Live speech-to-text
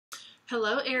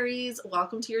Hello Aries,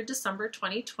 welcome to your December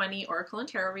 2020 Oracle and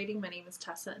Tarot reading. My name is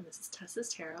Tessa and this is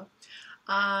Tessa's Tarot.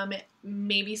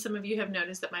 Maybe some of you have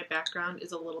noticed that my background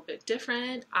is a little bit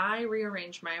different. I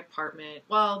rearranged my apartment,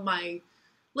 well, my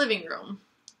living room.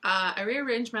 I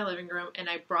rearranged my living room and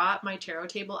I brought my tarot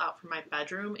table out from my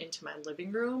bedroom into my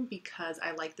living room because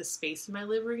I like the space in my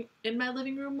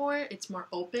living room more. It's more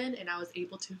open and I was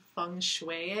able to feng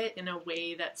shui it in a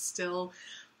way that still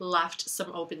left some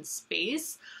open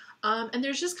space. And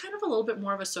there's just kind of a little bit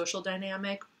more of a social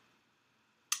dynamic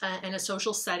and a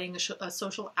social setting, a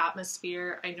social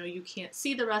atmosphere. I know you can't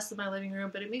see the rest of my living room,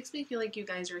 but it makes me feel like you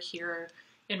guys are here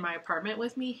in my apartment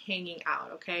with me hanging out,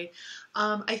 okay?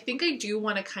 I think I do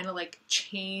want to kind of like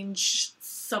change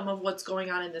some of what's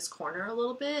going on in this corner a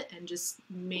little bit and just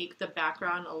make the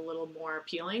background a little more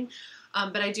appealing.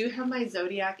 But I do have my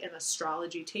zodiac and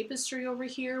astrology tapestry over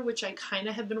here, which I kind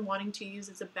of have been wanting to use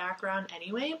as a background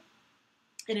anyway.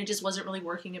 And it just wasn't really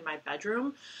working in my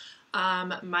bedroom.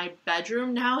 My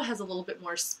bedroom now has a little bit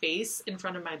more space in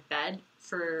front of my bed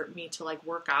for me to like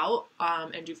work out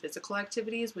and do physical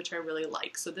activities, which I really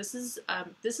like. So this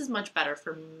is much better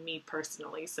for me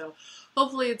personally. So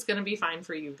hopefully it's going to be fine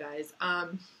for you guys.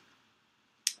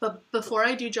 But before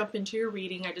I do jump into your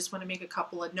reading, I just want to make a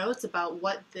couple of notes about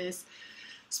what this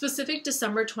specific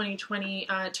December 2020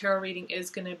 tarot reading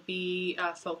is going to be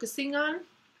focusing on.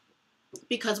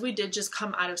 Because we did just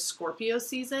come out of Scorpio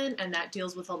season and that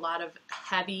deals with a lot of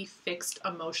heavy fixed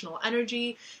emotional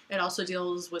energy. It also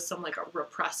deals with some like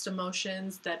repressed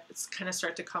emotions that kind of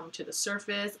start to come to the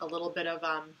surface, a little bit of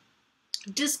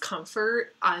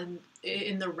discomfort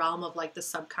in the realm of like the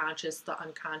subconscious, the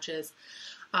unconscious,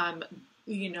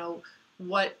 you know,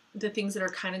 what the things that are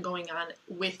kind of going on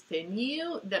within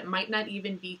you that might not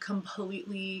even be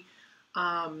completely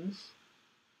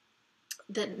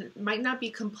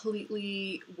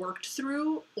worked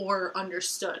through or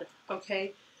understood,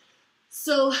 okay?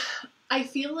 So I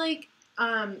feel like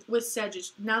with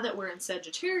now that we're in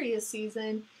Sagittarius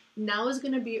season, now is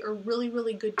going to be a really,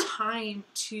 really good time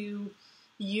to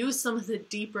use some of the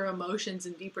deeper emotions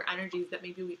and deeper energies that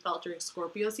maybe we felt during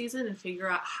Scorpio season and figure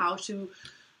out how to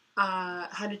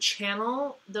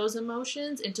channel those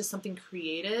emotions into something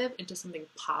creative, into something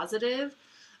positive,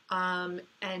 and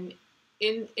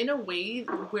in a way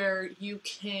where you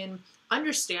can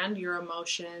understand your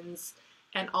emotions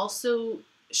and also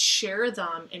share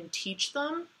them and teach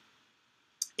them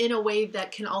in a way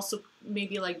that can also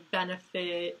maybe like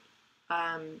benefit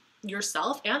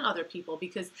yourself and other people,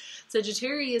 because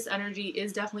Sagittarius energy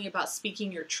is definitely about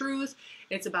speaking your truth.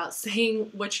 It's about saying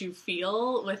what you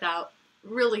feel without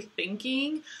really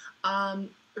thinking.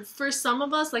 For some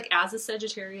of us, like as a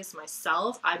Sagittarius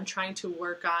myself, I'm trying to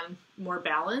work on more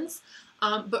balance.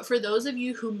 But for those of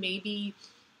you who maybe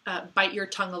bite your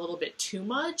tongue a little bit too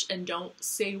much and don't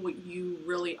say what you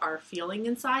really are feeling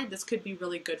inside, this could be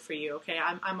really good for you, okay?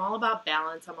 I'm all about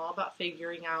balance. I'm all about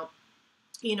figuring out,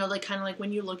 you know, like kind of like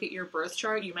when you look at your birth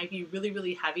chart, you might be really,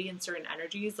 really heavy in certain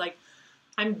energies. Like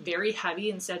I'm very heavy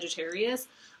in Sagittarius.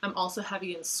 I'm also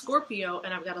heavy in Scorpio,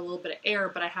 and I've got a little bit of air,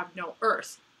 but I have no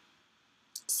earth.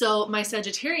 So my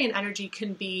Sagittarian energy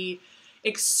can be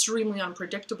extremely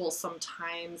unpredictable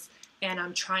sometimes, and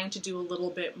I'm trying to do a little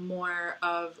bit more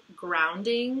of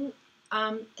grounding.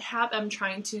 I'm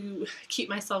trying to keep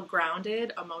myself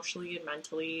grounded emotionally and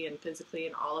mentally and physically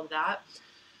and all of that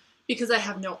because I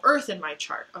have no earth in my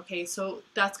chart, okay? So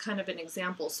that's kind of an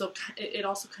example. So it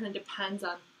also kind of depends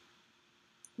on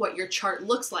what your chart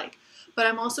looks like. But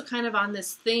I'm also kind of on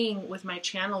this thing with my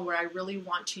channel where I really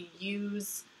want to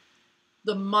use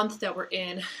the month that we're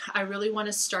in. I really want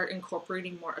to start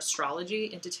incorporating more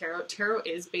astrology into tarot. Tarot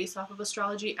is based off of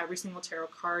astrology. Every single tarot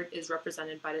card is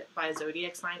represented by a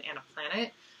zodiac sign and a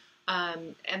planet.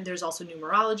 And there's also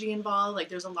numerology involved. Like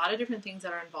there's a lot of different things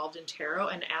that are involved in tarot.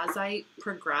 And as I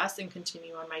progress and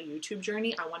continue on my YouTube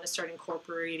journey, I want to start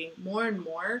incorporating more and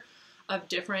more of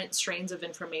different strains of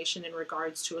information in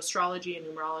regards to astrology and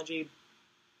numerology,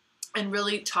 and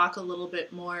really talk a little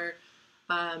bit more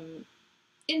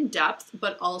in depth,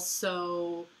 but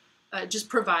also just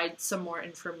provide some more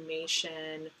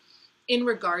information in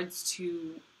regards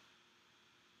to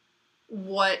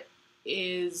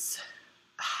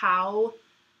how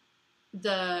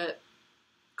the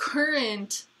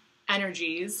current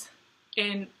energies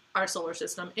in our solar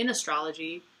system, in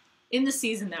astrology, in the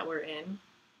season that we're in,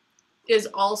 is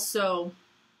also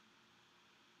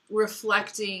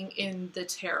reflecting in the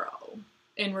tarot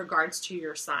in regards to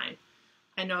your sign.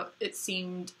 I know it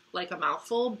seemed like a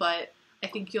mouthful, but I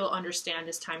think you'll understand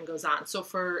as time goes on. So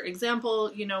for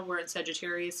example, you know, we're in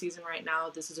Sagittarius season right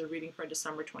now. This is a reading for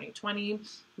December 2020.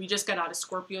 We just got out of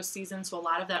Scorpio season, so a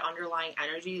lot of that underlying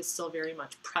energy is still very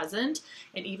much present.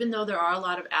 And even though there are a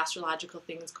lot of astrological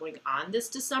things going on this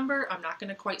December, I'm not going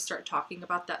to quite start talking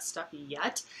about that stuff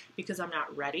yet because I'm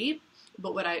not ready.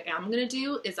 But what I am going to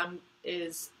do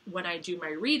is when I do my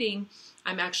reading,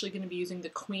 I'm actually going to be using the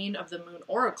Queen of the Moon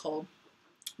Oracle,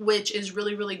 which is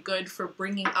really, really good for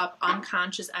bringing up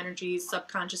unconscious energies,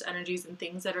 subconscious energies, and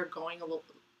things that are going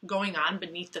on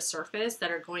beneath the surface, that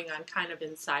are going on kind of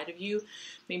inside of you,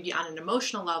 maybe on an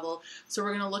emotional level. So we're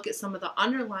going to look at some of the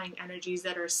underlying energies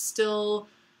that are still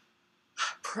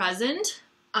present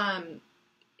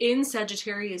in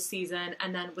Sagittarius season.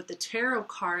 And then with the tarot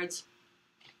cards,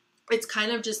 it's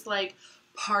kind of just like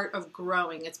part of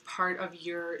growing. It's part of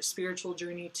your spiritual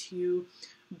journey to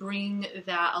bring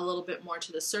that a little bit more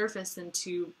to the surface and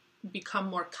to become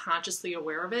more consciously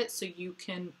aware of it, so you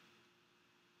can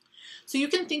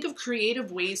think of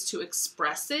creative ways to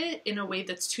express it in a way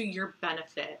that's to your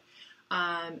benefit,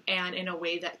 and in a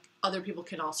way that other people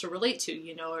can also relate to,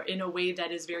 you know, or in a way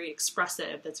that is very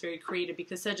expressive, that's very creative,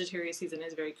 because Sagittarius season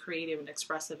is very creative and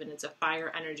expressive, and it's a fire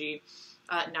energy.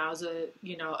 Now is a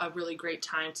really great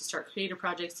time to start creative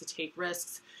projects, to take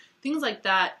risks, things like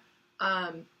that.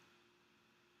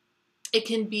 It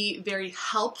can be very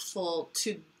helpful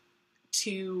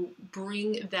to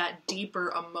bring that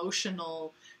deeper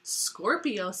emotional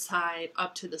Scorpio side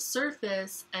up to the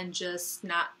surface and just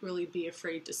not really be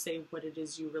afraid to say what it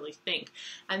is you really think.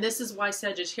 And this is why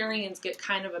Sagittarians get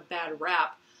kind of a bad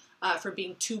rap for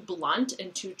being too blunt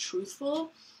and too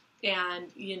truthful. And,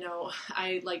 you know,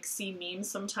 I like see memes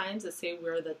sometimes that say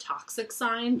we're the toxic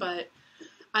sign, but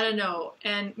I don't know.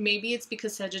 And maybe it's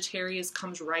because Sagittarius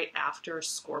comes right after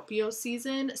Scorpio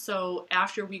season. So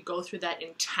after we go through that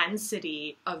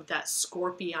intensity of that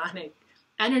scorpionic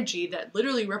energy that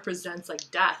literally represents like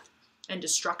death and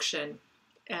destruction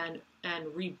and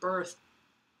rebirth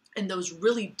and those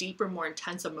really deeper, more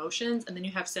intense emotions. And then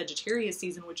you have Sagittarius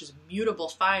season, which is mutable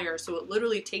fire. So it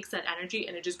literally takes that energy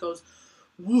and it just goes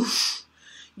whoosh.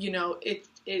 You know,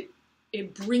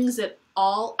 it brings it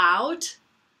all out.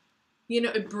 You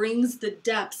know, it brings the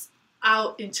depths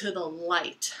out into the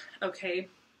light, okay?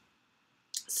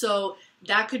 So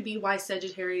that could be why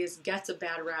Sagittarius gets a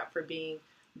bad rap for being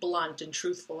blunt and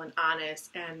truthful and honest,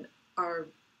 and our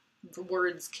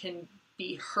words can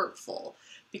be hurtful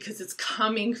because it's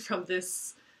coming from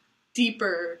this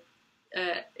deeper,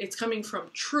 it's coming from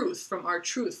truth, from our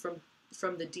truth,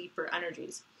 from the deeper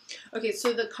energies. Okay,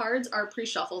 so the cards are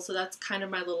pre-shuffled, so that's kind of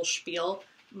my little spiel.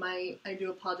 I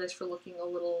do apologize for looking a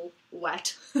little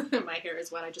wet. My hair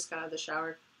is wet. I just got out of the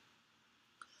shower.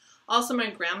 Also, my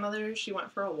grandmother, she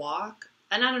went for a walk,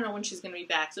 and I don't know when she's going to be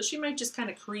back, so she might just kind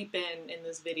of creep in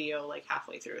this video like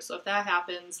halfway through. So if that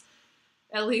happens,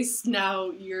 at least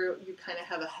now you kind of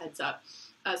have a heads up.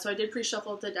 So I did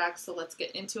pre-shuffle the deck, so let's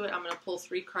get into it. I'm going to pull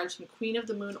 3 cards from Queen of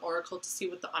the Moon Oracle to see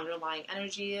what the underlying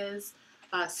energy is.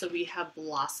 So we have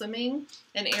blossoming,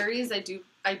 and Aries, I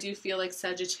do feel like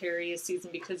Sagittarius season,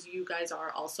 because you guys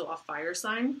are also a fire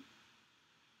sign.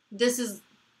 This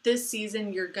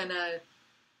season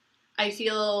I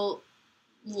feel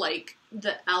like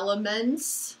the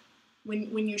elements,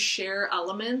 when you share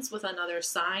elements with another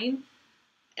sign,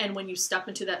 and when you step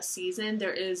into that season,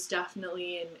 there is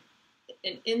definitely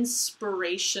an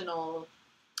inspirational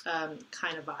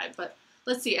kind of vibe. But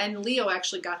let's see, and Leo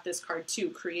actually got this card too,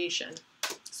 creation.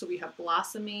 So we have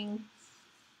blossoming,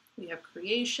 we have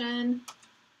creation,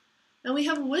 and we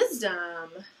have wisdom.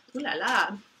 Ooh la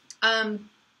la.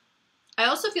 I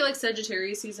also feel like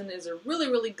Sagittarius season is a really,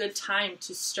 really good time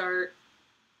to start,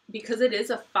 because it is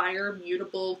a fire,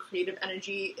 mutable, creative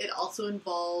energy. It also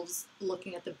involves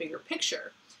looking at the bigger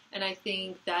picture. And I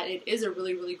think that it is a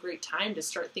really, really great time to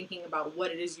start thinking about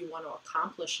what it is you want to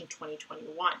accomplish in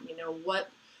 2021. You know,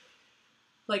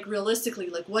 like realistically,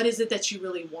 like what is it that you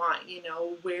really want? You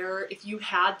know, where if you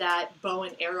had that bow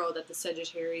and arrow that the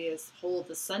Sagittarius hold,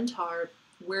 the centaur,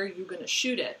 where are you going to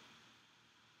shoot it?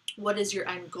 What is your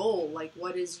end goal? Like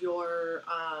what is your,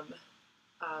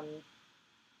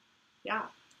 yeah.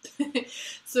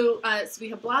 So we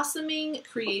have blossoming,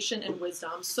 creation, and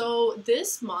wisdom. So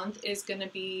this month is going to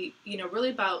be, you know, really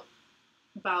about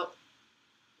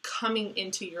coming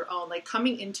into your own, like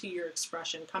coming into your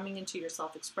expression, coming into your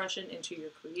self-expression, into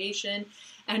your creation,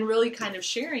 and really kind of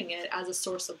sharing it as a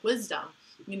source of wisdom,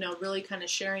 you know, really kind of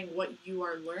sharing what you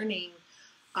are learning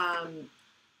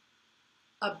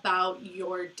about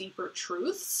your deeper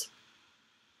truths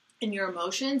and your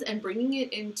emotions, and bringing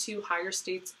it into higher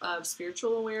states of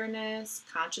spiritual awareness,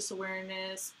 conscious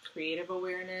awareness, creative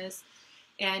awareness,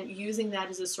 and using that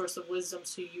as a source of wisdom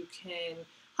so you can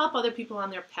help other people on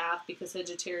their path, because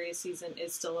Sagittarius season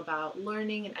is still about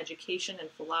learning and education and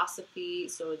philosophy.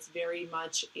 So it's very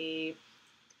much a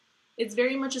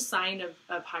sign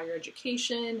of higher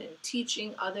education and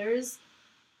teaching others.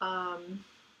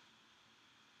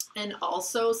 And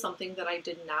also something that I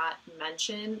did not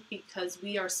mention, because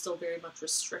we are still very much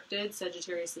restricted.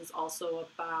 Sagittarius is also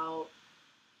about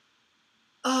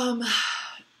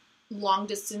long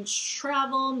distance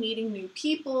travel, meeting new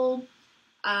people.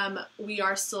 We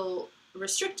are still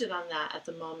restricted on that at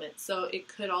the moment. So it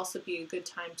could also be a good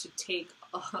time to take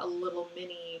a little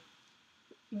mini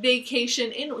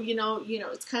vacation in,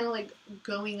 it's kind of like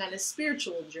going on a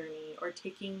spiritual journey or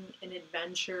taking an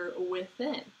adventure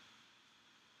within.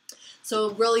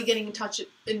 So really getting in touch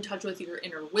with your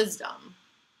inner wisdom.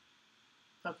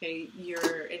 Okay,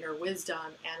 your inner wisdom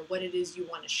and what it is you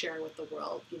want to share with the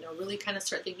world. Really kind of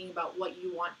start thinking about what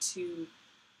you want to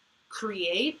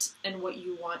create and what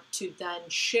you want to then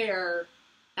share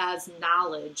as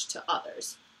knowledge to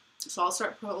others. So I'll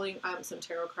start pulling some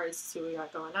tarot cards to see what we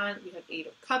got going on. We have 8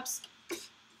 of Cups.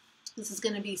 This is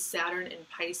going to be Saturn in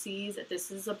Pisces. This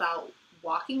is about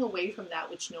walking away from that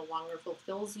which no longer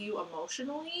fulfills you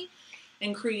emotionally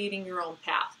and creating your own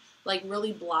path. Like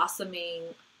really blossoming,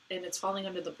 and it's falling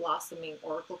under the blossoming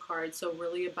oracle card. So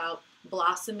really about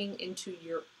blossoming into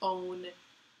your own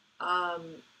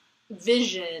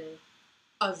vision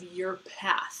of your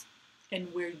path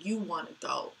and where you want to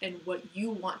go and what you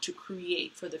want to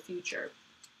create for the future.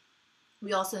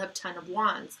 We also have 10 of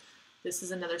Wands. This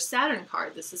is another Saturn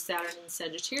card. This is Saturn in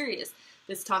Sagittarius.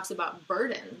 This talks about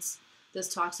burdens.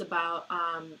 This talks about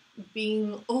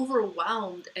being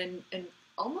overwhelmed and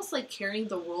almost like carrying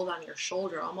the world on your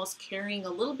shoulder, almost carrying a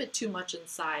little bit too much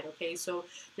inside, okay? So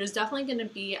there's definitely going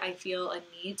to be, I feel, a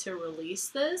need to release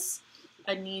this,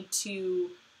 a need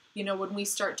to, when we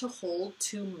start to hold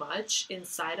too much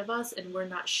inside of us and we're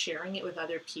not sharing it with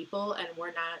other people and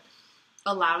we're not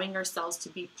allowing ourselves to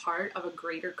be part of a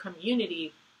greater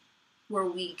community where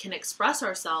we can express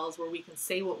ourselves, where we can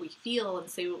say what we feel and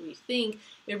say what we think,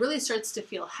 it really starts to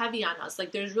feel heavy on us.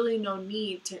 Like there's really no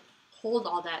need to hold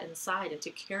all that inside and to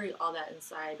carry all that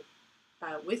inside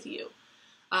with you.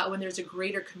 When there's a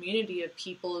greater community of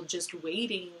people just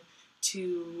waiting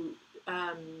to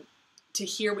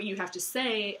hear what you have to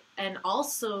say and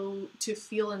also to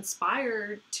feel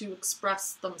inspired to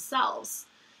express themselves,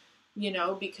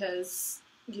 because,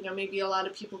 maybe a lot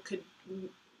of people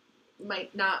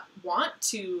might not want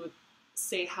to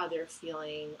say how they're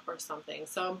feeling or something.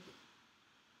 So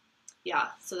yeah,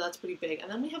 so that's pretty big. And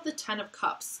then we have the 10 of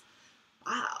Cups.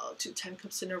 Wow, 2 10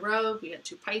 Cups in a row. We got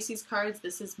 2 Pisces cards.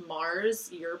 This is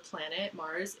Mars, your planet,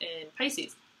 Mars in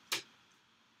Pisces.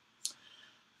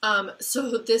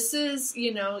 So this is,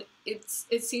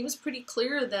 it seems pretty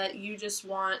clear that you just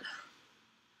want,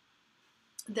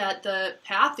 that the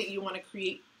path that you want to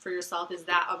create for yourself is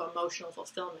that of emotional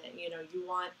fulfillment. You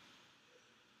want,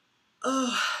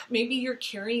 maybe you're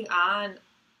carrying on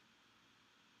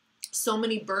so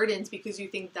many burdens because you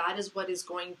think that is what is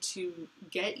going to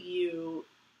get you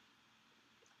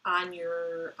on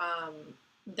your,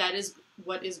 that is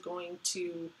what is going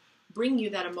to bring you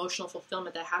that emotional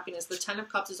fulfillment, that happiness. The 10 of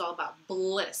Cups is all about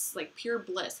bliss, like pure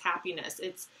bliss, happiness.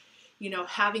 It's,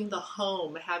 having the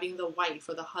home, having the wife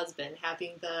or the husband,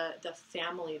 having the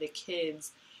family, the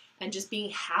kids, and just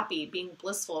being happy, being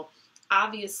blissful.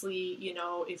 Obviously,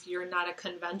 if you're not a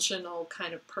conventional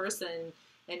kind of person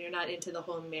and you're not into the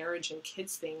whole marriage and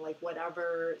kids thing, like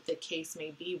whatever the case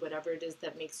may be, whatever it is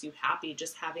that makes you happy,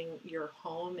 just having your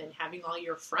home and having all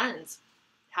your friends,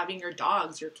 having your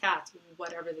dogs, your cats,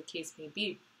 whatever the case may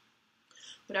be,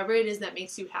 whatever it is that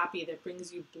makes you happy, that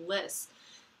brings you bliss.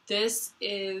 This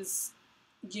is,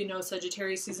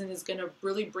 Sagittarius season is going to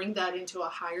really bring that into a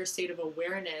higher state of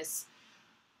awareness.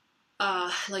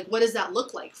 Like, what does that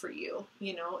look like for you?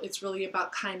 It's really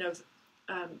about kind of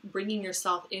bringing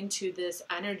yourself into this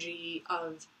energy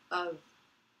of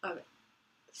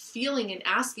feeling and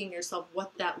asking yourself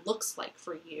what that looks like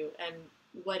for you and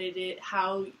what it is,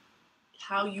 how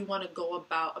you want to go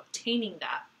about obtaining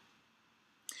that.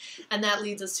 And that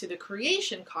leads us to the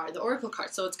creation card, the oracle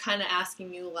card. So it's kind of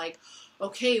asking you like,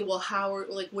 okay, well,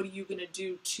 what are you going to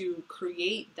do to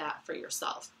create that for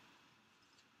yourself?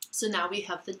 So now we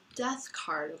have the death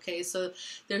card, okay? So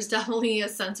there's definitely a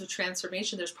sense of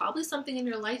transformation. There's probably something in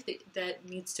your life that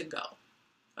needs to go,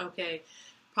 okay?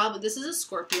 Probably, this is a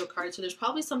Scorpio card, so there's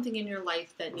probably something in your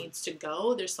life that needs to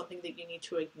go. There's something that you need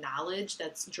to acknowledge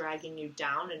that's dragging you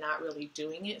down and not really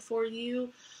doing it for you.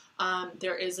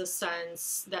 There is a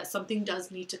sense that something does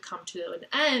need to come to an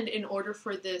end in order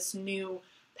for this new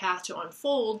path to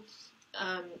unfold.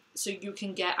 so you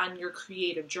can get on your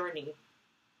creative journey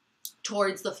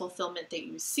towards the fulfillment that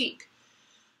you seek.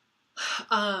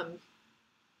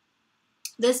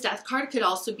 This death card could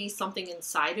also be something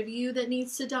inside of you that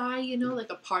needs to die, you know,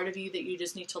 like a part of you that you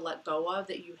just need to let go of,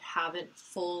 that you haven't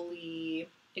fully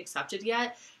accepted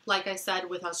yet. Like I said,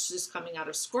 with us just coming out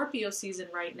of Scorpio season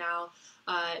right now,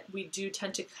 we do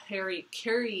tend to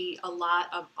carry a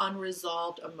lot of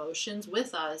unresolved emotions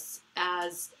with us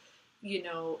as, you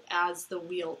know, as the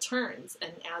wheel turns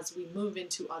and as we move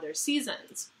into other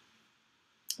seasons.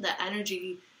 The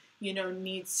energy, you know,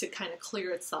 needs to kind of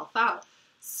clear itself out.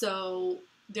 So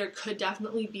there could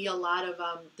definitely be a lot of,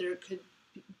 there could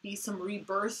be some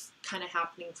rebirth kind of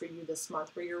happening for you this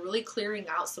month, where you're really clearing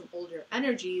out some older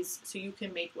energies so you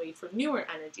can make way for newer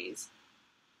energies.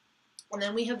 And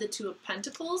then we have the Two of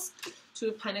Pentacles. Two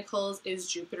of Pentacles is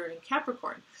Jupiter in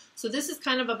Capricorn. So this is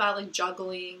kind of about like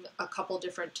juggling a couple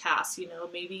different tasks. You know,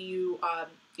 maybe you,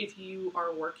 if you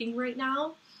are working right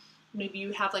now, maybe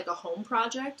you have like a home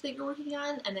project that you're working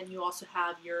on, and then you also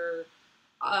have your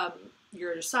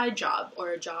side job,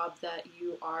 or a job that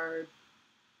you are,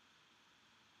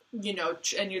 you know,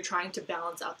 and you're trying to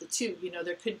balance out the two. You know,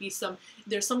 there could be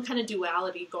there's some kind of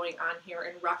duality going on here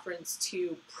in reference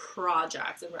to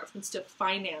projects, in reference to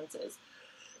finances.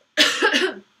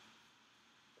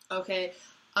 Okay,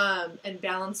 and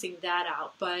balancing that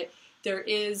out. But there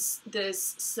is this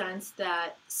sense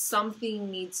that something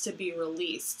needs to be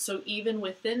released. So even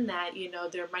within that, you know,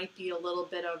 there might be a little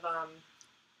bit of,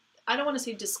 I don't want to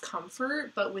say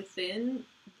discomfort, but within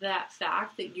that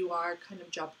fact that you are kind of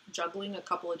juggling a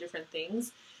couple of different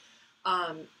things,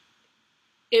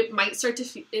 it might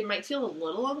it might feel a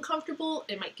little uncomfortable.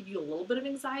 It might give you a little bit of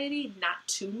anxiety, not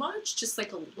too much, just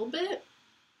like a little bit.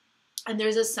 And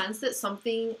there's a sense that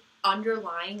something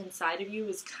underlying inside of you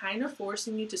is kind of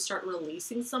forcing you to start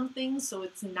releasing something, so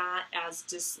it's not as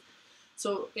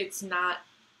so it's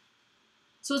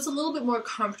a little bit more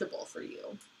comfortable for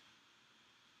you.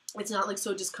 It's not like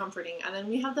so discomforting. And then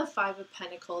we have the Five of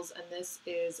Pentacles, and this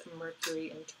is Mercury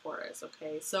in Taurus.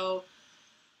 Okay, so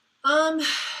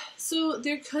so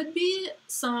there could be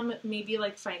some maybe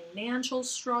like financial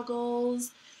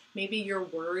struggles. Maybe you're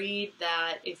worried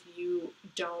that if you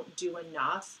don't do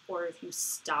enough, or if you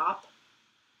stop.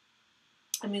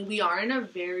 I mean, we are in a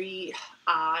very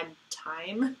odd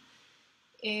time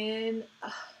in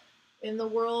the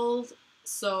world.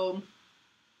 So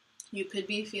you could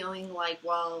be feeling like,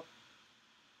 well,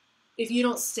 if you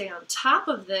don't stay on top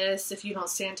of this, if you don't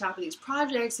stay on top of these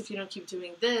projects, if you don't keep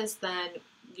doing this, then,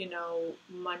 you know,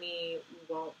 money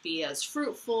won't be as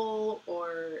fruitful.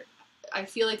 Or I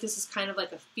feel like this is kind of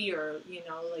like a fear, you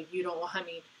know, like you don't want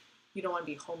to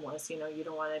be homeless, you know, you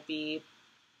don't want to be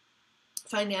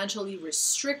financially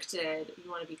restricted, you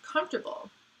want to be comfortable.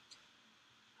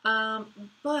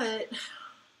 But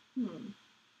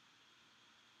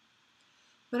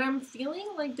I'm feeling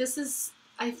like this is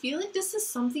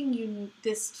something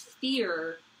this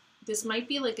fear, this might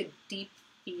be like a deep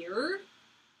fear,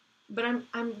 but I'm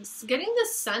getting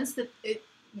this sense that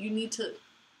you need to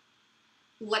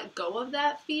let go of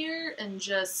that fear and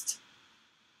just,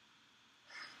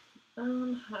 how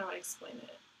do I explain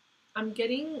it? I'm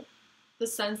getting the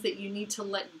sense that you need to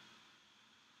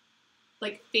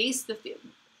face the fear.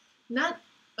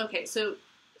 So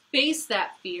face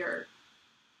that fear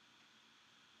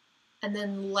and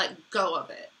then let go of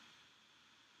it.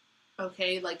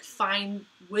 Okay, like find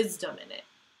wisdom in it.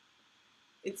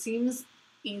 It seems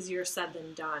easier said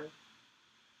than done.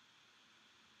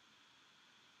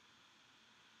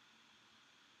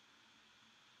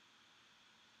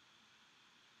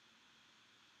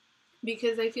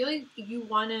 Because I feel like you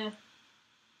want to...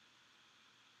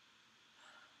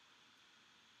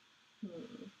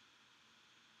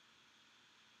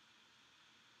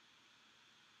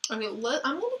 Okay, I'm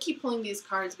going to keep pulling these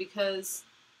cards because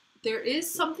there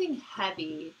is something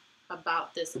heavy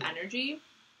about this energy.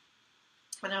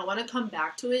 And I want to come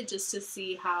back to it just to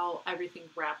see how everything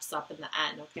wraps up in the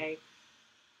end, okay?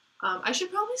 I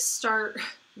should probably start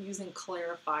using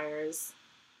clarifiers.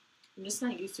 I'm just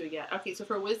not used to it yet. Okay, so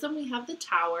for wisdom, we have the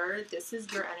Tower. This is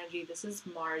your energy. This is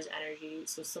Mars energy.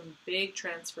 So some big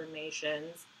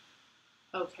transformations.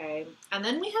 Okay, and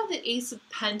then we have the Ace of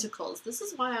Pentacles. This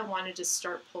is why I wanted to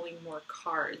start pulling more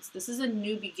cards. This is a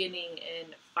new beginning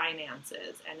in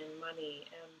finances and in money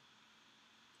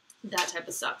and that type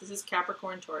of stuff. This is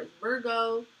Capricorn, Taurus,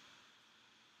 Virgo.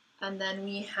 And then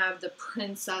we have the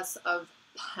Princess of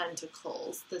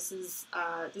Pentacles. This is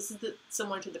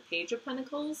similar to the Page of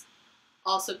Pentacles.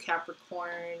 Also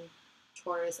Capricorn,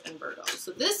 Taurus, and Virgo.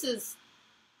 So this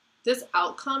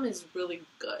outcome is really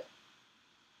good.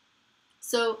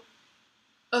 So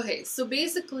Okay, so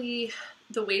basically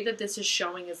the way that this is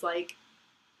showing is like,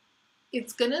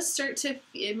 it's gonna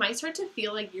it might start to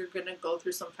feel like you're gonna go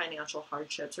through some financial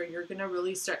hardships, or you're gonna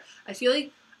really start, I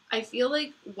feel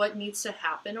like what needs to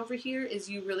happen over here is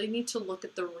you really need to look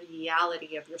at the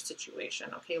reality of your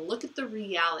situation, okay? Look at the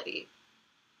reality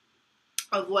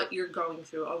of what you're going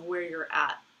through, of where you're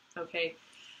at, okay?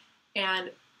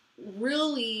 And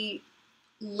really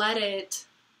let it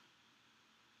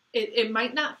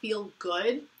might not feel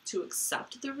good to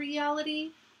accept the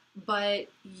reality, but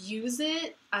use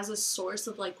it as a source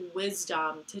of like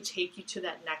wisdom to take you to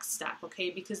that next step, okay?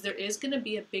 Because there is going to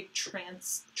be a big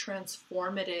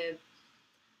transformative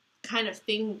kind of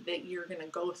thing that you're going to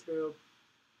go through,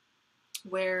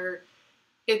 where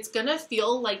it's going to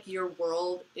feel like your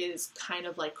world is kind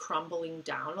of like crumbling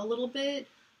down a little bit,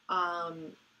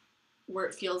 where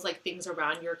it feels like things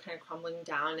around you are kind of crumbling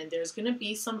down, and there's going to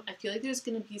be some, I feel like there's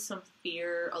going to be some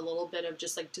fear, a little bit of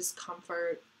just like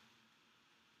discomfort,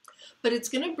 but it's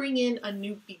going to bring in a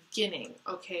new beginning,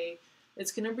 okay?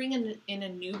 It's going to bring in a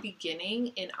new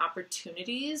beginning in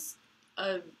opportunities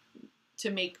to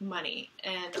make money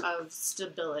and of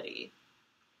stability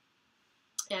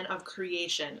and of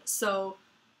creation. So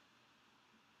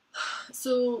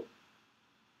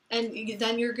and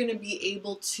then you're going to be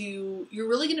able to, you're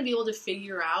really going to be able to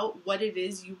figure out what it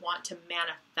is you want to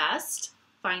manifest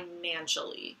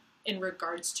financially in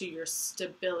regards to your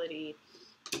stability.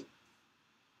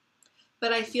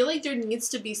 But I feel like there needs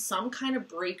to be some kind of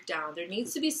breakdown. There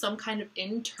needs to be some kind of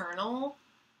internal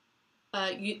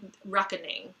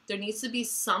reckoning. There needs to be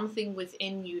something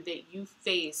within you that you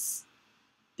face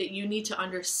that you need to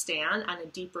understand on a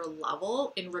deeper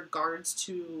level in regards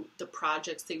to the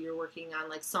projects that you're working on,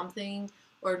 like something,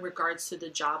 or in regards to the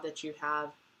job that you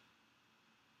have.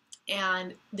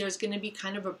 And there's going to be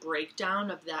kind of a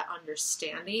breakdown of that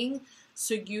understanding,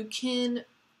 so you can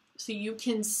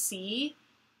see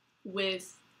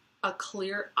with a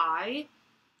clear eye,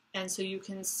 and so you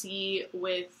can see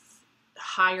with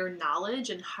higher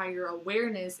knowledge and higher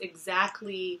awareness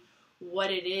exactly what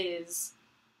it is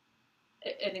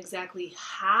and exactly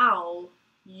how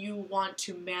you want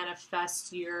to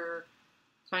manifest your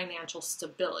financial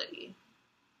stability.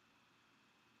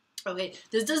 Okay,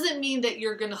 this doesn't mean that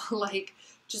you're gonna like,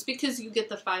 just because you get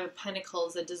the Five of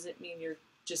Pentacles, that doesn't mean you're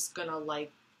just gonna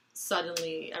like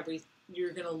suddenly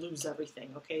you're gonna lose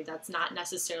everything, okay? That's not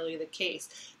necessarily the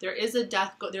case. There is a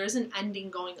there is an ending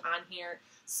going on here.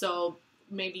 So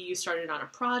maybe you started on a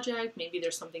project, maybe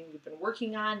there's something you've been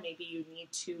working on, maybe you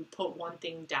need to put one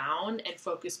thing down and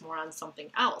focus more on something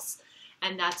else.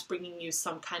 And that's bringing you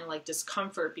some kind of like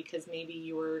discomfort, because maybe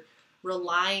you were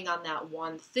relying on that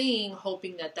one thing,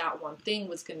 hoping that that one thing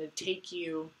was going to take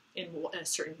you in a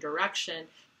certain direction,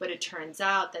 but it turns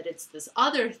out that it's this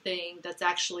other thing that's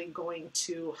actually going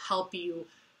to help you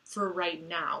for right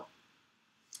now.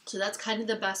 So that's kind of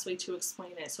the best way to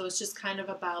explain it. So it's just kind of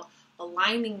about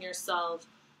aligning yourself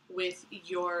with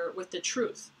the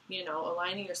truth, you know,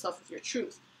 aligning yourself with your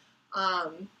truth.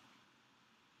 And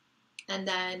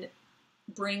then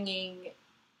bringing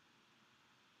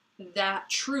that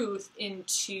truth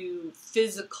into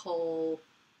physical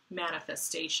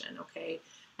manifestation, okay?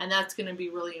 And that's going to be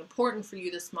really important for you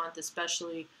this month,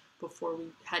 especially before we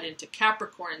head into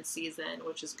Capricorn season,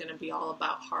 which is going to be all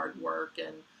about hard work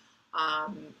and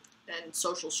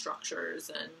social structures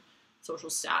and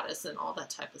social status and all that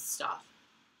type of stuff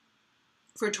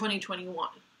for 2021.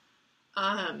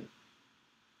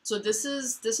 So this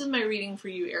is my reading for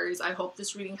you, Aries. I hope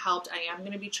this reading helped. I am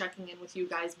going to be checking in with you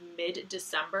guys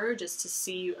mid-December just to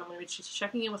see. I'm going to be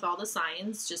checking in with all the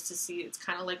signs just to see. It's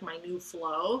kind of like my new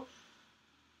flow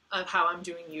of how I'm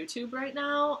doing YouTube right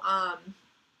now.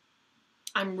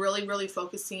 I'm really, really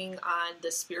focusing on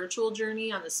the spiritual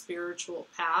journey, on the spiritual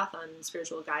path, on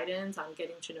spiritual guidance, on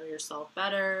getting to know yourself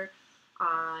better,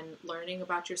 on learning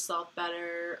about yourself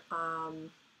better,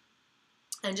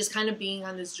 and just kind of being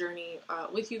on this journey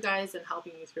with you guys and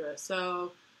helping you through it.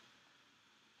 So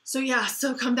yeah,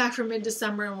 so come back for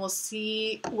mid-December and we'll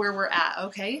see where we're at,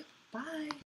 okay? Bye.